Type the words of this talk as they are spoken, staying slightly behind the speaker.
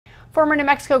Former New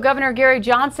Mexico Governor Gary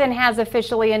Johnson has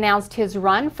officially announced his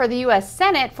run for the U.S.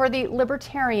 Senate for the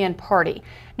Libertarian Party.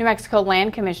 New Mexico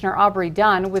Land Commissioner Aubrey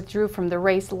Dunn withdrew from the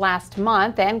race last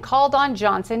month and called on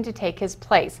Johnson to take his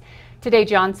place. Today,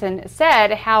 Johnson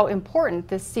said how important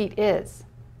this seat is.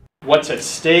 What's at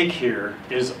stake here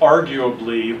is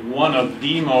arguably one of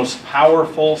the most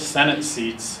powerful Senate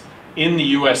seats in the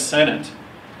U.S. Senate,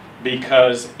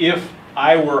 because if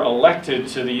I were elected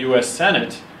to the U.S.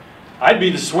 Senate, I'd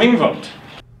be the swing vote.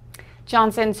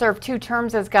 Johnson served 2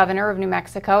 terms as governor of New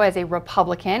Mexico as a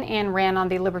Republican and ran on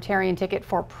the Libertarian ticket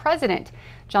for president.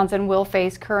 Johnson will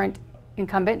face current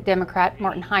incumbent Democrat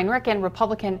Martin Heinrich and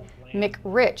Republican Mick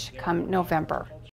Rich come November.